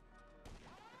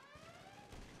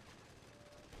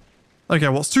 Okay,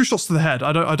 well, it's 2 shots to the head.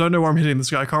 I don't know where I'm hitting this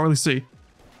guy. I can't really see.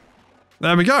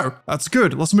 There we go. That's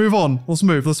good. Let's move on. Let's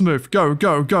move. Go,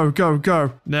 go, go, go,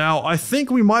 go. Now, I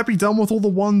think we might be done with all the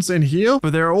ones in here,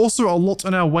 but there are also a lot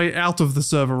on our way out of the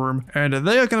server room, and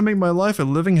they are going to make my life a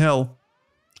living hell.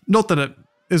 Not that it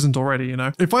isn't already, you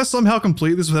know. If I somehow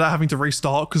complete this without having to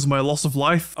restart because of my loss of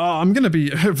life, I'm going to be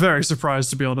very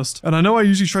surprised, to be honest. And I know I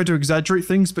usually try to exaggerate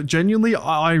things, but genuinely,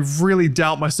 I really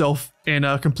doubt myself in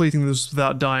completing this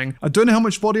without dying. I don't know how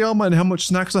much body armor and how much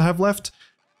snacks I have left.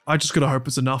 I just gotta hope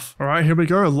it's enough. All right, here we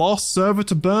go. Last server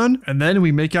to burn, and then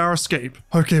we make our escape.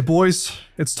 Okay, boys,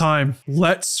 it's time.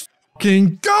 Let's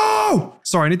fucking go!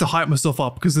 Sorry, I need to hype myself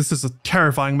up because this is a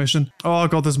terrifying mission. Oh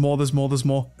god, there's more.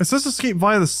 It says escape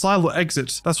via the silo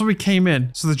exit. That's where we came in.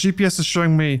 So the GPS is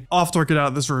showing me after I get out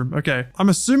of this room. Okay, I'm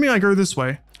assuming I go this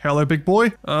way. Hello, big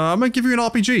boy. I'm gonna give you an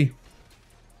RPG.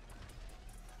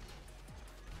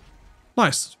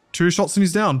 Nice. 2 shots and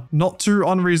he's down. Not too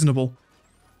unreasonable.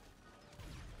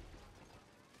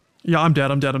 Yeah, I'm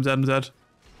dead.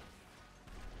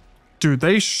 Dude,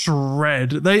 they shred.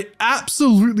 They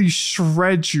absolutely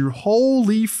shred you.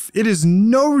 Holy it is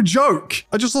no joke.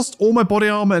 I just lost all my body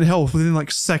armor and health within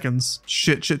like seconds.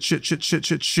 Shit.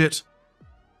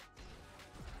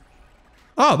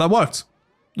 Oh, that worked.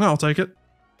 No, I'll take it.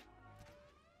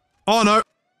 Oh, no.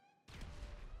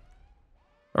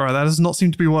 All right, that does not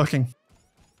seem to be working.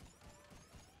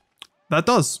 That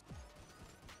does.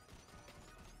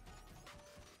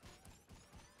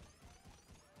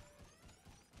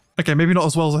 Okay, maybe not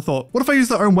as well as I thought. What if I use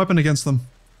their own weapon against them?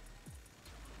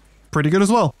 Pretty good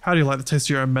as well. How do you like the taste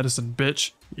of your own medicine,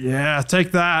 bitch? Yeah,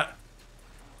 take that.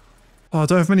 Oh, I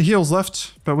don't have many heals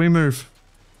left, but we move.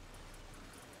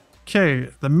 Okay,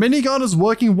 the minigun is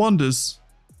working wonders.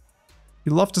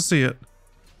 You love to see it.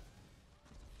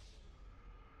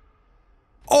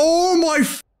 Oh my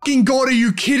fucking god, are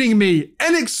you kidding me?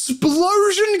 An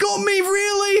explosion got me,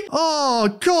 really?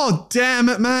 Oh, god damn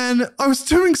it, man. I was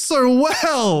doing so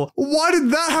well. Why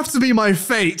did that have to be my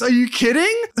fate? Are you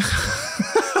kidding?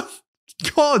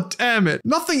 God damn it.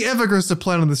 Nothing ever goes to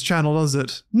plan on this channel, does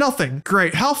it? Nothing.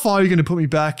 Great. How far are you going to put me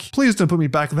back? Please don't put me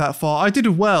back that far. I did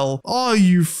well. Are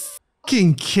you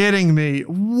fucking kidding me?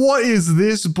 What is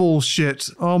this bullshit?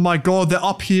 Oh my god, they're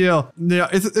up here. Yeah,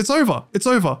 it's over. It's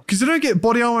over. Because you don't get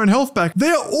body armor and health back.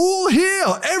 They're all here.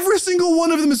 Every single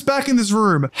one of them is back in this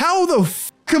room. How the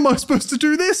fuck am I supposed to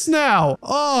do this now?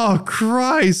 Oh,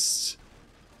 Christ.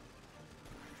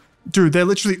 Dude, they're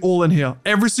literally all in here.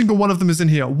 Every single one of them is in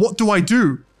here. What do I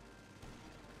do?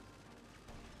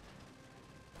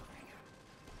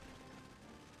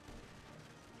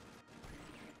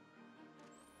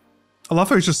 I love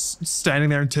how he's just standing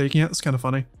there and taking it. It's kind of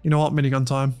funny. You know what? Minigun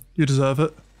time. You deserve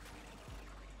it.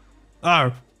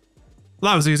 Oh.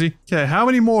 That was easy. Okay, how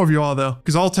many more of you are there?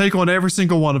 Because I'll take on every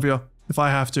single one of you if I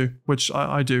have to, which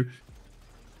I do.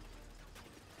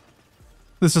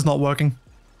 This is not working.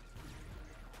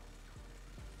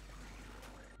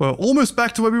 We're almost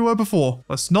back to where we were before.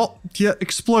 Let's not get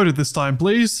exploded this time,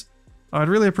 please. I'd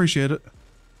really appreciate it.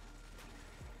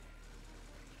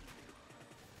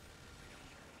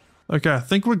 Okay, I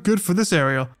think we're good for this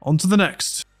area. On to the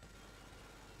next.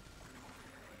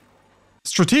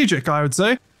 Strategic, I would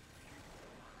say.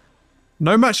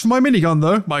 No match for my minigun,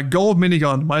 though. My gold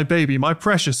minigun, my baby, my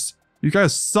precious. You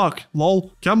guys suck,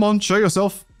 lol. Come on, show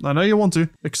yourself. I know you want to.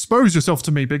 Expose yourself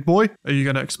to me, big boy. Are you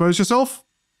gonna expose yourself?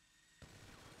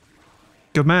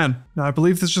 Good man. Now, I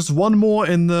believe there's just one more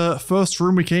in the first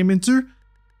room we came into.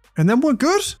 And then we're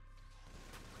good?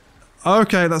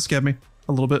 Okay, that scared me.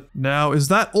 A little bit. Now, is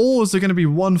that all, or is there going to be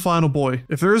one final boy?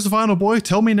 If there is a final boy,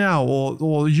 tell me now,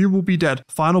 or you will be dead.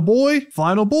 Final boy?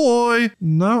 Final boy?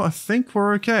 No, I think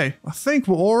we're okay. I think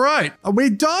we're all right. Are we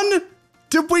done?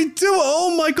 Did we do it?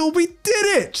 Oh my god, we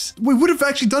did it! We would have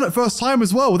actually done it first time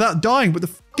as well without dying, but the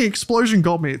fucking explosion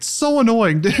got me. It's so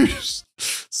annoying, dude.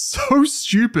 So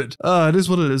stupid. It is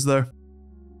what it is, though.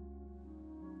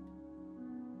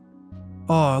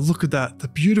 Oh, look at that. The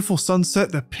beautiful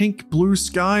sunset, the pink blue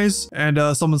skies, and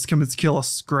someone's coming to kill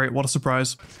us. Great, what a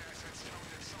surprise.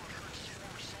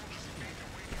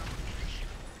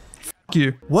 Fuck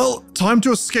you. Well, time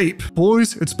to escape.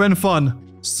 Boys, it's been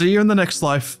fun. See you in the next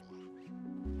life.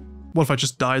 What if I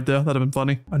just died there? That'd have been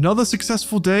funny. Another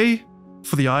successful day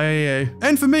for the IAA.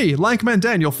 And for me,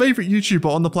 lankmandan, your favorite YouTuber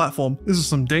on the platform. This is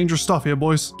some dangerous stuff here,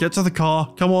 boys. Get to the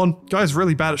car. Come on. Guy's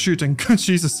really bad at shooting.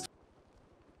 Jesus.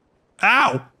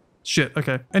 Ow! Shit,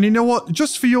 okay. And you know what?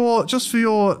 Just for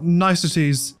your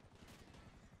niceties.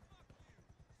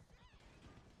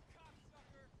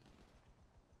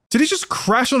 Did he just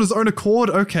crash on his own accord?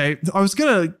 Okay, I was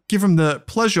gonna give him the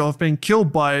pleasure of being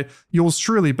killed by yours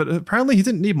truly, but apparently he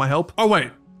didn't need my help. Oh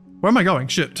wait, where am I going?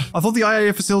 Shit. I thought the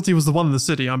IAA facility was the one in the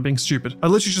city. I'm being stupid. I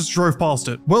literally just drove past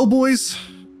it. Well, boys,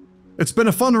 it's been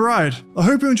a fun ride. I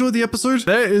hope you enjoyed the episode.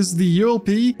 There is the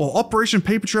ULP or Operation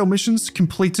Paper Trail missions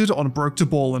completed on Broke to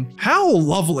Ballin. How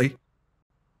lovely.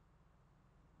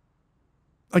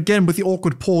 Again, with the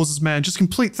awkward pauses, man, just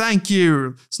complete thank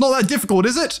you. It's not that difficult,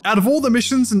 is it? Out of all the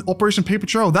missions in Operation Paper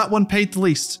Trail, that one paid the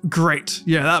least. Great.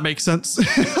 Yeah, that makes sense.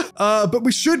 But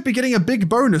we should be getting a big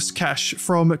bonus cash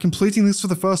from completing this for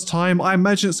the first time. I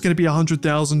imagine it's going to be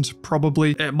 100,000,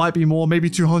 probably. It might be more, maybe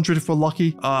 200 if we're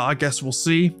lucky. I guess we'll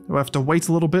see. We'll have to wait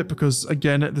a little bit because,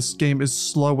 again, this game is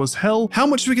slow as hell. How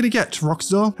much are we going to get,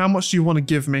 Rockstar? How much do you want to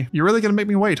give me? You're really going to make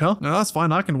me wait, huh? No, that's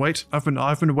fine. I can wait. I've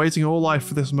been waiting all life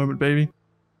for this moment, baby.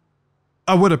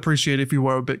 I would appreciate it if you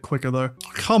were a bit quicker though.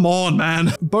 Come on,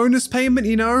 man. Bonus payment,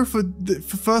 you know, for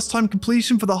first time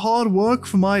completion, for the hard work,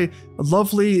 for my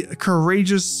lovely,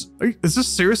 courageous... Is this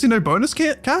seriously no bonus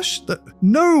cash?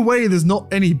 No way there's not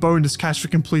any bonus cash for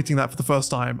completing that for the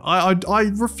first time.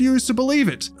 I refuse to believe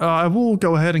it. I will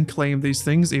go ahead and claim these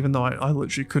things, even though I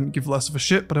literally couldn't give less of a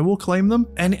shit, but I will claim them.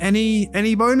 And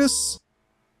any bonus?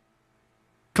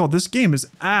 God, this game is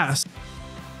ass.